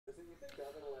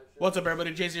What's up,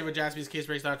 everybody? JC here with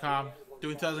JaspysCaseBreaks.com.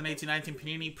 Doing 2018-19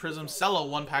 Panini Prizm Cello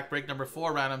 1-pack break number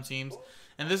 4 random teams.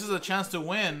 And this is a chance to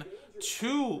win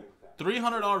 2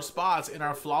 $300 spots in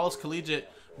our Flawless Collegiate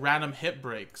random hit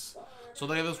breaks. So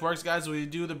the way this works, guys, we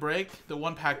do the break, the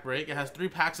 1-pack break. It has 3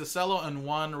 packs of Cello and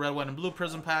 1 red, white, and blue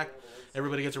Prizm pack.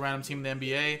 Everybody gets a random team in the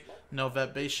NBA. No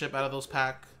vet base ship out of those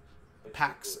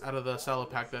packs, out of the Cello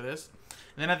pack, that is.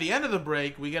 And then at the end of the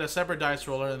break, we get a separate dice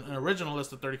roller, an original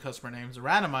list of 30 customer names,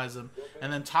 randomize them,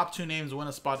 and then top 2 names win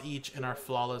a spot each in our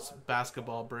Flawless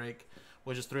Basketball break,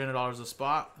 which is $300 a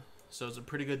spot. So it's a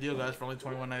pretty good deal, guys, for only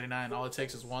 $21.99. All it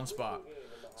takes is 1 spot.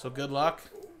 So good luck.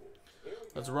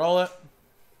 Let's roll it.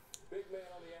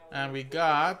 And we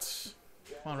got,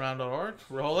 come on, round.org,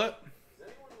 roll it.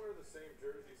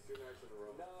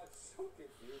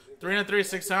 3 and 3,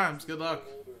 6 times. Good luck.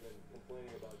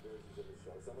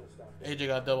 AJ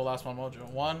got double last one mojo.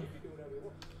 1,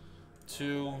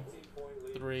 2,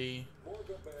 3,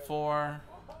 4,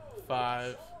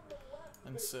 5,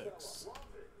 and 6.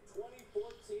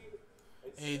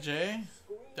 AJ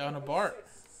down to Bart.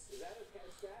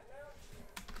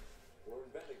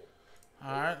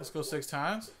 Alright, let's go 6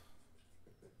 times.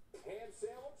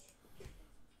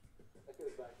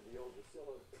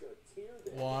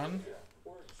 1,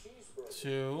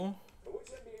 2,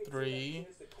 3,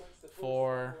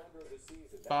 4,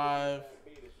 5,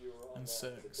 and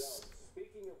 6.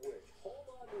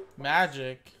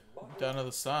 Magic down to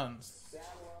the Suns.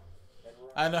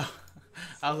 I know.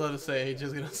 I was about to say,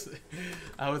 just gonna say,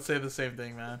 I would say the same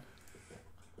thing, man.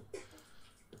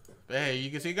 But hey, you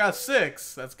can see you got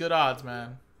 6. That's good odds,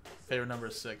 man. Favorite number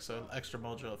is 6, so extra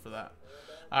mojo for that.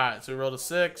 Alright, so we rolled a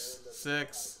 6,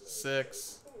 6,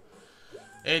 6.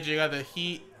 AJ got the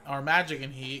Heat, or Magic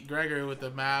and Heat. Gregory with the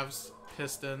Mavs,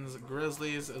 Pistons,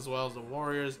 Grizzlies, as well as the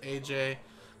Warriors. AJ,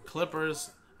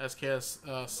 Clippers, SKS,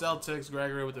 Celtics.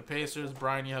 Gregory with the Pacers.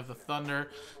 Brian, you have the Thunder.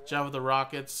 Jeff with the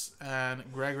Rockets, and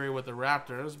Gregory with the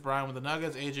Raptors. Brian with the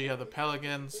Nuggets. AJ, you have the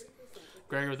Pelicans.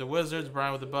 Gregory with the Wizards.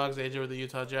 Brian with the Bucks. AJ with the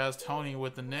Utah Jazz. Tony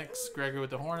with the Knicks. Gregory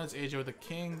with the Hornets. AJ with the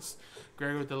Kings.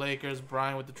 Gregory with the Lakers.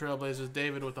 Brian with the Trailblazers.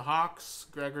 David with the Hawks.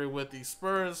 Gregory with the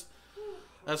Spurs.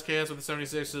 SKS with the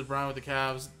 76ers. Brian with the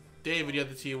Cavs. David, you have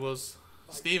the T-Wolves.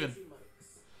 Steven,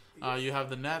 you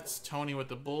have the Nets. Tony with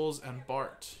the Bulls. And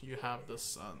Bart, you have the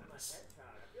Suns.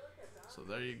 So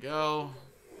there you go.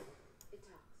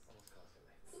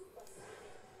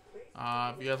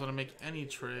 If you guys want to make any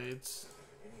trades,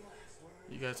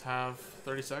 you guys have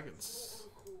 30 seconds.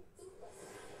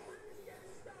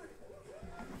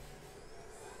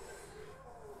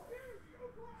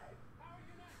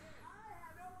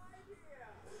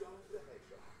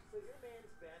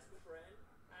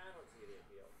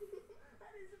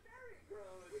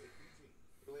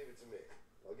 Leave it to me.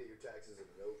 I'll get your taxes in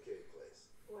an okay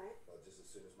place. What? Just as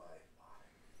soon as my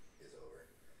audit is over.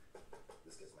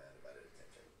 This gets my undivided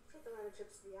attention. Took a lot of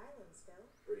trips to the islands, Phil.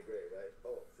 Pretty great, right?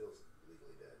 Oh, Phil's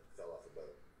legally dead. Fell off a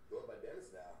boat. Going by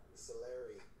Dennis now.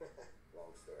 Solari.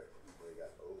 Long story. We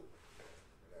got I'm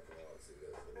not gonna want to see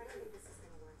this. I don't think this is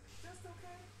gonna work. Just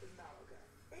okay is not okay.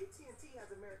 AT&T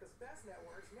has America's best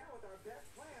networks now with our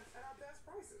best plans at our best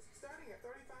prices, starting at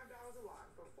 $35 a line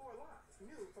for 4 lines.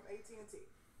 New from AT&T.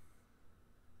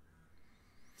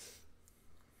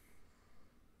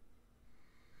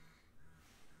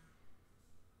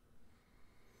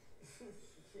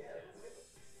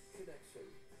 Connection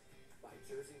by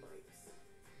Jersey Mike's.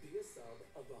 Be a sub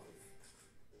above.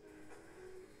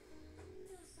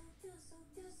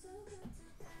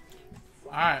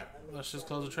 Alright, let's just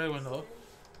close the trade window.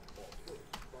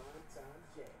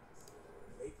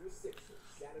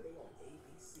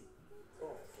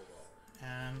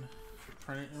 And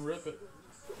print it and rip it.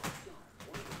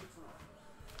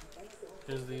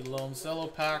 Here's the Lone Cello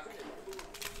pack.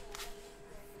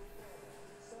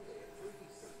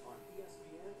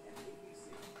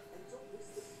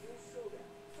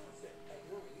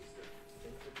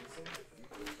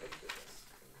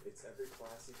 It's every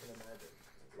class you can imagine.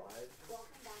 Live.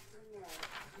 Welcome back to the mirror.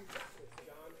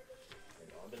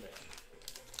 And on demand.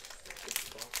 It's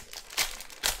Boston.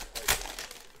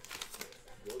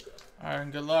 Alright,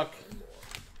 and good luck.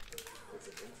 It's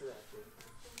an interactive,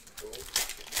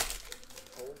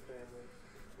 whole family,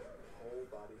 whole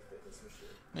body fitness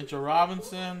machine. Mitchell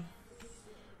Robinson,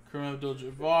 Kareem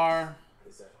Abdul-Jabbar,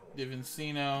 Is at home.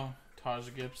 DiVincenzo, Taj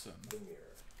Gibson. The mirror.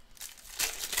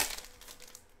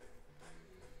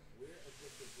 We're a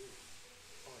different breed.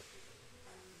 Aren't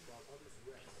we? While others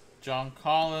rest. John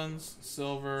Collins,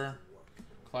 Silver,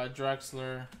 Clyde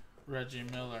Drexler, Reggie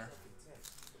Miller.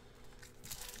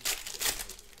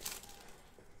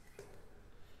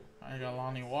 I got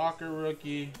Lonnie Walker,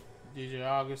 rookie. DJ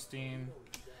Augustine,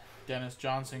 Dennis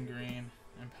Johnson green,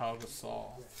 and Pau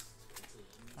Gasol.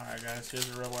 Alright guys, here's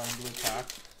a red, white, and blue pack.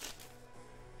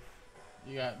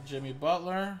 You got Jimmy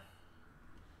Butler,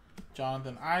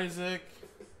 Jonathan Isaac,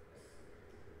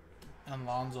 and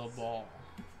Lonzo Ball.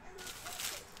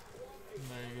 And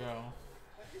there you go.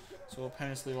 So we'll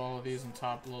penny sleeve all of these and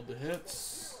top load the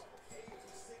hits.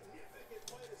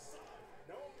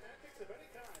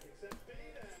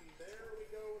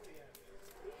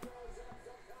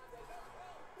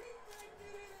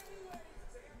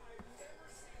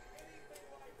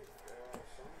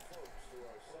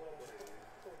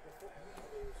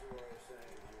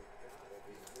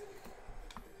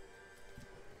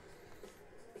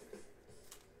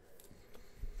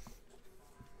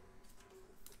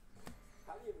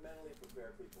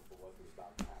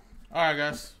 Alright,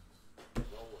 guys.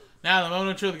 Now, the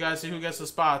moment of truth, guys. See who gets the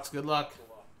spots. Good luck.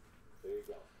 There you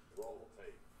go. Roll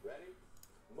tape. Ready?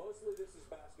 Mostly this is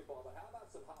basketball, but how about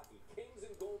some hockey? Kings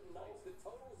and Golden Knights. The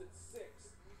total's at 6.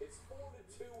 It's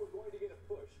 4-2. We're going to get a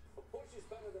push. A push is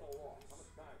better than a loss. How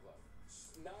much time left?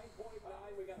 9.9.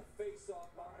 We got a face-off.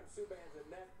 Martin Subban's at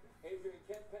net. Adrian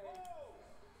Kempe. Oh!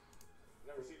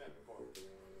 Never seen that before.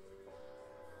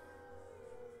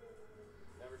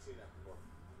 Never seen that before.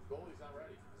 Goalie's not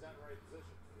ready. He's not in the right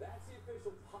position. That's the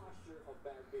official posture of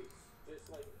bad beats. Just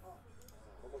like, oh.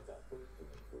 One more time.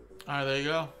 Alright, there you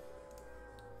go.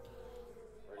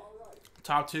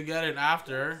 Top two get it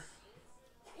after.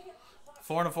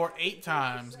 4 and 4, 8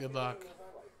 times. Good luck.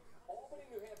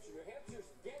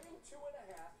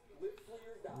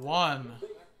 1.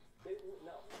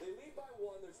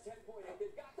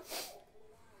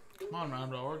 Come on,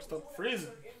 round ball. Works still freezing.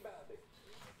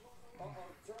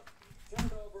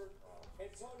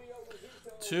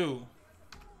 2,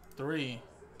 3,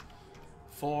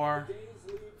 4,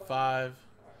 5,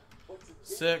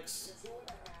 6,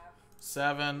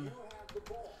 7,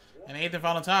 and 8th and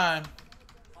final time.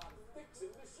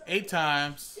 8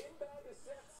 times.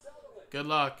 Good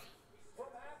luck.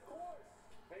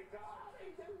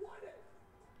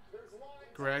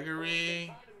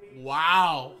 Gregory.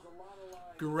 Wow.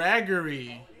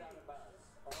 Gregory.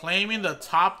 Claiming the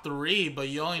top 3, but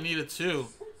you only needed 2.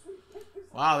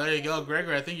 Wow, there you go.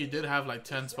 Gregory, I think you did have like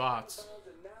 10 spots.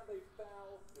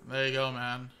 There you go,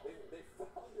 man.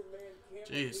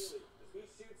 Jeez.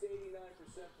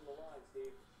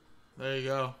 There you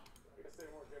go.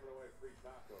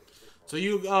 So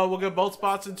you will get both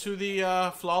spots into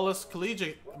the Flawless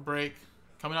Collegiate break.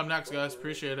 Coming up next, guys.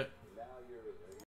 Appreciate it.